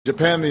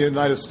Japan and the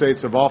United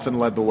States have often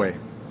led the way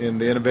in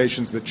the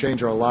innovations that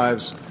change our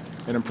lives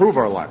and improve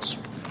our lives.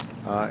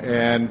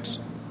 And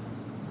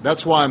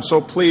that's why I'm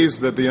so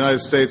pleased that the United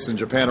States and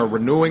Japan are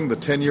renewing the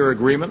 10-year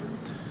agreement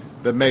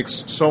that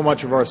makes so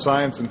much of our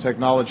science and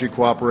technology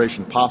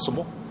cooperation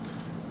possible.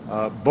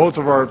 Both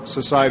of our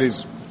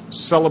societies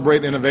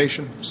celebrate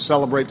innovation,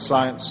 celebrate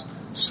science,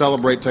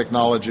 celebrate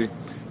technology.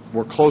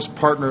 We're close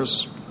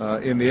partners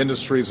in the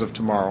industries of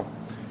tomorrow.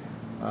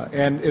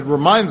 And it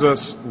reminds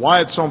us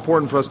why it's so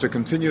important for us to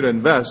continue to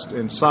invest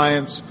in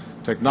science,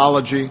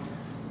 technology,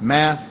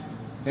 math,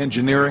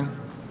 engineering.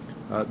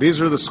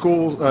 These are the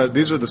skills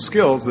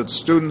that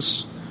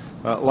students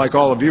like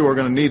all of you are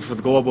going to need for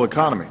the global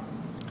economy.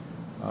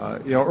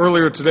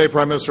 Earlier today,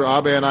 Prime Minister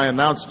Abe and I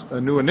announced a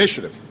new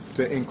initiative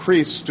to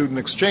increase student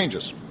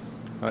exchanges,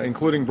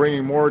 including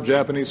bringing more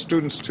Japanese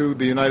students to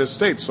the United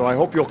States. So I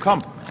hope you'll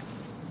come.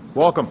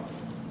 Welcome.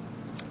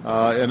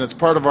 And it's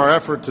part of our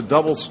effort to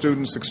double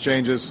students'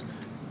 exchanges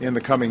in the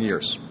coming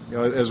years.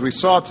 As we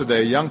saw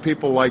today, young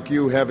people like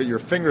you have at your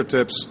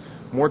fingertips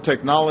more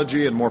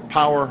technology and more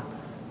power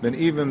than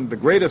even the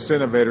greatest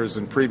innovators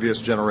in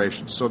previous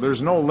generations. So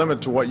there's no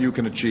limit to what you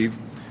can achieve,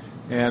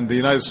 and the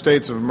United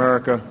States of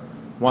America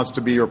wants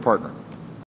to be your partner.